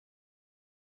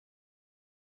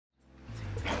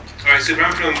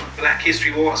Superman from Black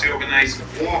History Walks. We organise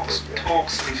walks,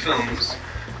 talks and films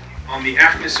on the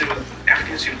African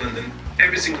history of London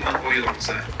every single month all year long.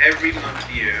 So every month of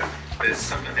the year there's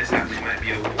something that's happening. It might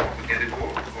be a walk, a guided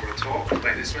walk, or a talk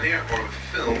like this one here, or a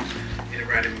film in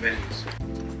random venues.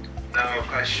 Now if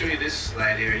I show you this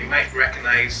slide here, you might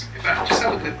recognise, in fact just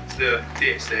have a look at the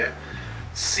dates there.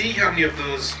 See how many of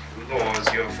those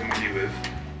laws you're familiar with,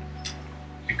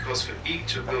 because for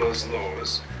each of those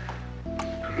laws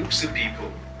groups of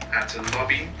people had to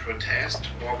lobby, protest,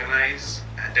 organise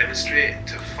and demonstrate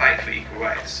to fight for equal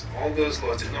rights. All those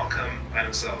laws did not come by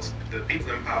themselves. The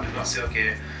people in power did not say,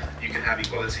 okay, you can have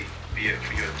equality, be it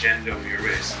for your gender or your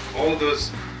race. All of those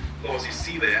laws you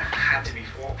see there had to be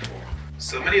fought for.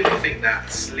 So many of them think that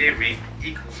slavery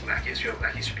equals black history, or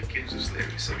black history begins with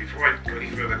slavery. So before I go any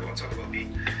further, I want to talk about the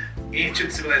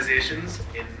ancient civilizations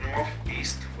in North,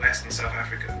 East, West and South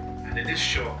Africa. And in this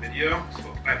short video, it's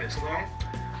about 5 minutes long,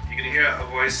 you're going to hear a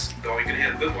voice, or you're going to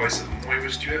hear the voice of Moira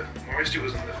Stewart. Moira Stewart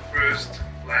was one of the first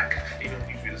black female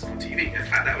newsreaders on TV. In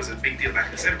fact, that was a big deal back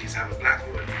in the 70s. To have a black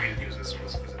woman reading news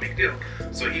was a big deal.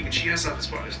 So even she herself is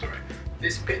part of the story.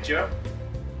 This picture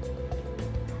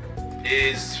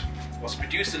was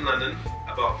produced in London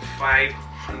about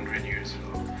 500 years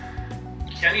ago.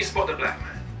 Can you spot the black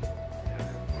man?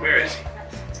 Where is he?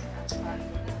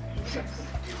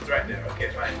 He's right there, okay,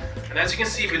 fine. And as you can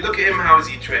see, if we look at him, how is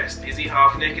he dressed? Is he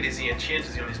half naked? Is he in chains?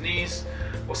 Is he on his knees?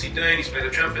 What's he doing? He's playing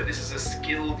the trumpet. This is a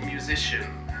skilled musician.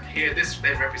 And here, this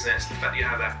then represents the fact that you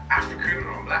have an African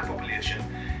or black population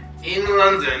in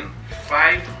London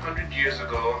 500 years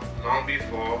ago, long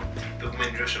before the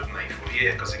Windrush of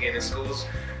 1948. Because again, in schools,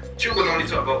 children only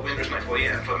talk about Windrush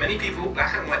 1948. And for many people,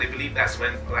 black and white, they believe that's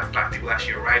when black people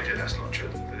actually arrived here. That's not true.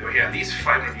 They were here at least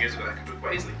 500 years ago. That can prove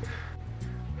quite easily.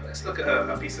 Now let's look at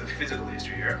a piece of physical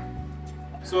history here.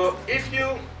 So if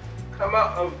you come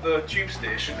out of the tube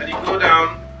station and you go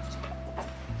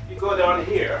down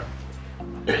here,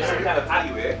 there's some kind of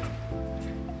alleyway.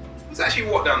 Who's actually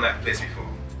walked down that place before?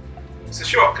 It's a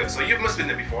shortcut, so you must have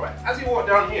been there before, right? As you walk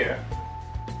down here,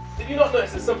 did you not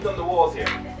notice there's something on the walls here?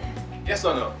 Yes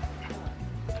or no?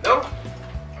 No?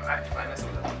 Alright, fine, let's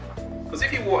have a look. Because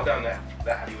if you walk down that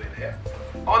alleyway there,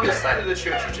 on the side of the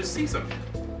church you just see something.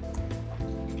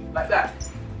 Like that.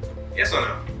 Yes or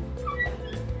no?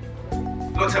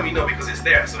 Don't tell me no because it's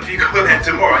there. So if you go there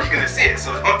tomorrow, you're going to see it.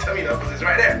 So don't tell me no because it's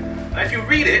right there. Now if you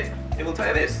read it, it will tell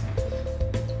you this.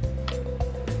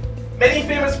 Many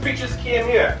famous preachers came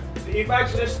here. The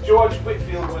evangelist George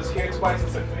Whitefield was here twice in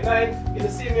 1729. In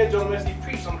the same year, John Wesley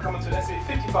preached on coming to an estate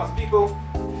 50,000 people.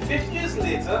 50 years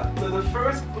later, one of the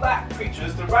first black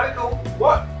preachers, the radical,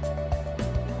 what?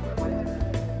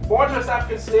 Born to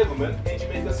African slave woman in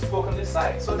Jamaica, spoke on this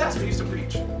side. So that's what he used to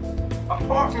preach.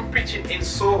 Apart from preaching in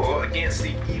Soho against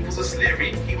the evils of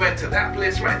slavery, he went to that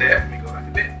place right there, let me go back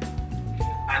a bit,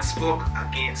 and spoke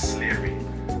against slavery.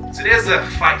 So there's a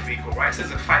fight for equal rights,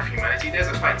 there's a fight for humanity, there's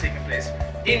a fight taking place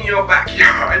in your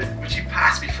backyard, which you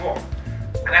passed before.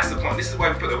 And that's the point. This is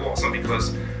why we put the walks on,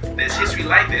 because there's history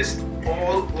like this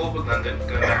all over London,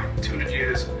 going back 200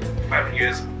 years, 500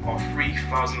 years, or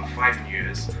 3,500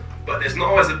 years. But there's not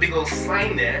always a big old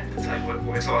sign there to tell you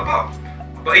what it's all about.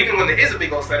 But even when there is a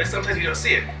big old sign, sometimes you don't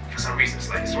see it. For some reason, it's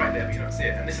like it's right there, but you don't see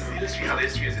it. And this is the history, how the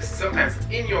history is. It's sometimes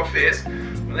in your face,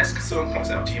 unless someone points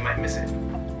it out to you, you might miss it.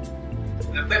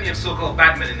 There are plenty of so-called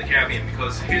bad men in the Caribbean,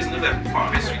 because here's another part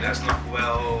of history that's not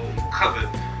well covered.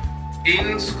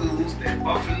 In schools, they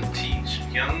often teach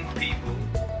young people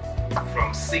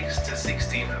from 6 to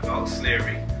 16 about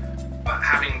slavery. But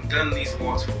having done these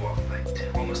walks for what,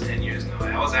 like almost 10 years now,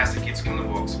 I always ask the kids to come to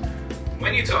walks,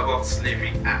 when you talk about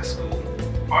slavery at school,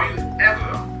 are you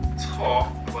ever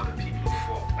taught about the people who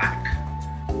fought back?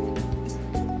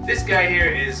 This guy here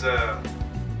is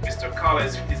Mr.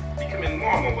 Collins. He's becoming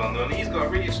more and more well known. He's got a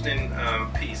really interesting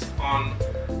piece on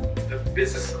the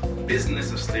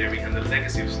business of slavery and the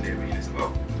legacy of slavery. It's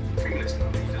about 3 minutes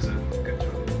now. He does a good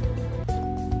job.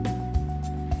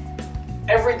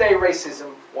 Everyday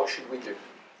racism, what should we do?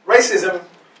 Racism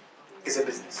is a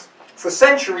business. For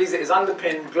centuries, it has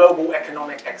underpinned global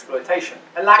economic exploitation.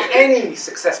 And like any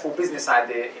successful business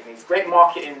idea, it needs great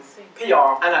marketing,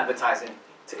 PR, and advertising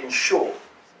to ensure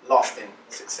lasting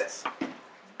success.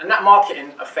 And that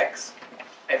marketing affects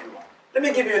everyone. Let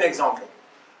me give you an example.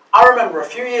 I remember a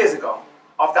few years ago,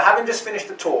 after having just finished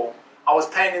a tour, I was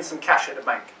paying in some cash at the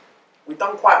bank. We'd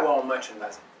done quite well on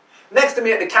merchandising. Next to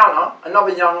me at the counter,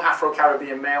 another young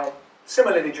Afro-Caribbean male,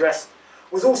 similarly dressed,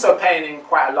 was also paying in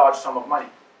quite a large sum of money.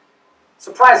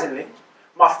 Surprisingly,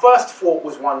 my first thought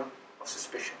was one of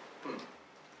suspicion.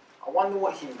 I wonder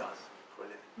what he does for a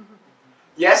living.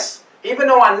 Yes, Even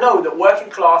though I know that working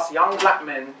class young black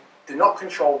men do not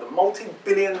control the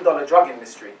multi-billion-dollar drug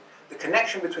industry, the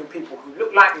connection between people who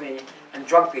look like me and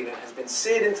drug dealing has been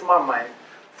seared into my mind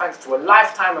thanks to a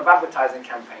lifetime of advertising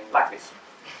campaigns like this.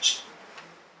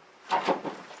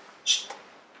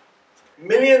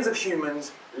 Millions of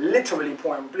humans literally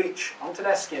pouring bleach onto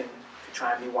their skin to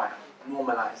try and be white.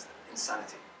 Normalized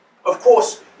insanity. Of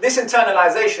course, this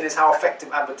internalization is how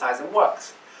effective advertising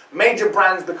works. Major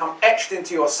brands become etched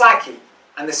into your psyche,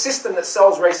 and the system that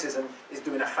sells racism is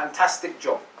doing a fantastic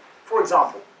job. For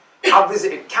example, I've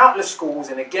visited countless schools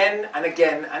and again and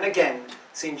again and again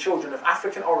seen children of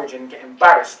African origin get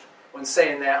embarrassed when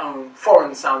saying their own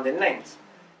foreign-sounding names,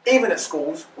 even at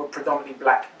schools with predominantly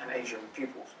black and Asian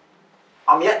pupils.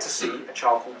 I'm yet to see a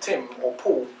child called Tim or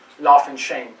Paul laugh in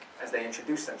shame as they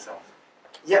introduce themselves.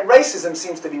 Yet racism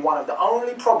seems to be one of the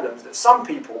only problems that some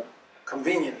people,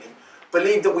 conveniently,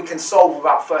 believe that we can solve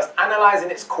without first analysing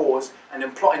its cause and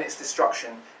then plotting its destruction,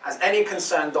 as any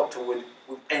concerned doctor would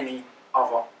with any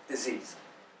other disease.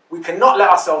 We cannot let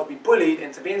ourselves be bullied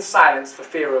into being silenced for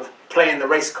fear of playing the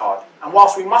race card. And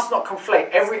whilst we must not conflate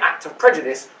every act of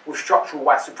prejudice with structural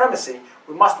white supremacy,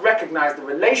 we must recognise the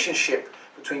relationship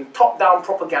between top-down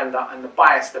propaganda and the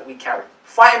bias that we carry.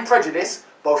 Fighting prejudice,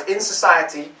 both in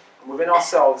society and within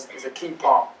ourselves, is a key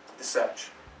part of the search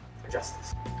for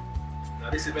justice. Now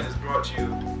this event is brought to you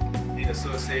in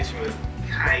association with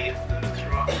Kai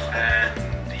Luthrop and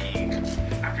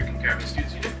the African Caribbean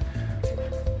Students Union.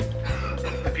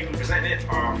 The people presenting it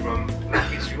are from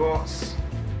Black History Walks.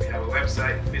 We have a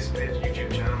website, Facebook page,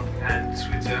 YouTube channel, and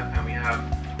Twitter, and we have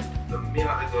the mail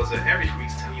out that goes there every week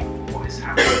telling you what is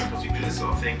happening, because we do this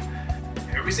sort of thing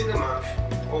every single month,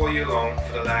 all year long,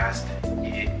 for the last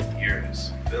 8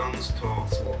 years. Films,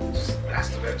 talks, walks, that's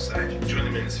the website. Join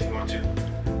the minutes if you want to,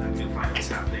 and you'll find what's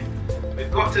happening.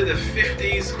 We've got to the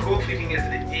 50s, hopefully we can get to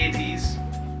the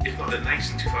 80s, if not the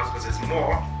 90s and 2000s, because there's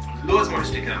more, loads more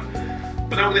history to come.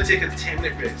 But now we're going to take a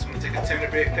 10-minute break. So I'm going to take a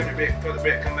 10-minute break, 10-minute break, further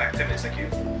break, come back, 10 minutes, thank you.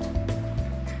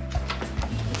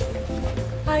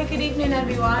 Hi, good evening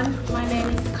everyone. My name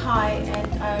is Kai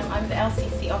and I'm the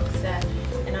LCC officer,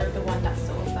 and I'm the one that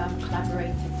sort of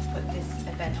collaborated to put this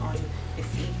event on this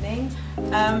evening.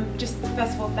 Just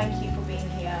first of all, thank you for being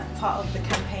here. Part of the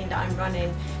campaign that I'm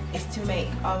running is to make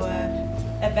our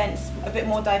events a bit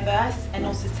more diverse and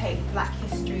also take Black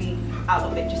history out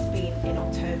of it just being in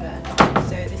October.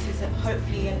 So this is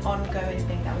hopefully an ongoing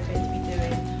thing that we're going to be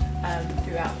doing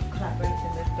throughout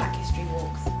collaborating with Black History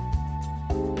Walks.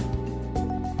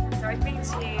 So I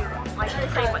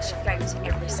pretty much go to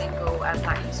every single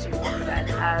Black History Walk event.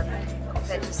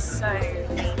 They're just so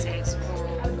needed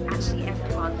for actually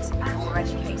everyone to be more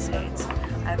educated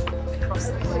across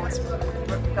the board,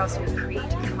 regards to creed,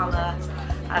 colour.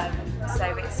 So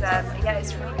it's yeah,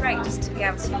 it's really great just to be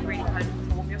able to really kind of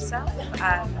inform yourself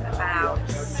about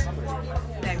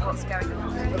what's going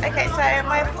on. Okay, so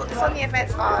my thoughts on the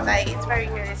events are that it's very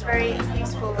good, it's very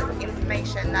useful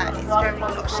information that is generally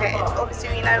not shared. Obviously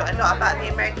we know a lot about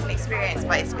the American experience,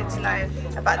 but it's good to know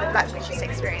about the Black British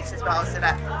experience as well, so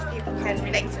that people can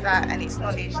relate to that, and it's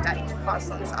knowledge that you can pass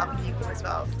on to other people as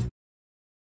well.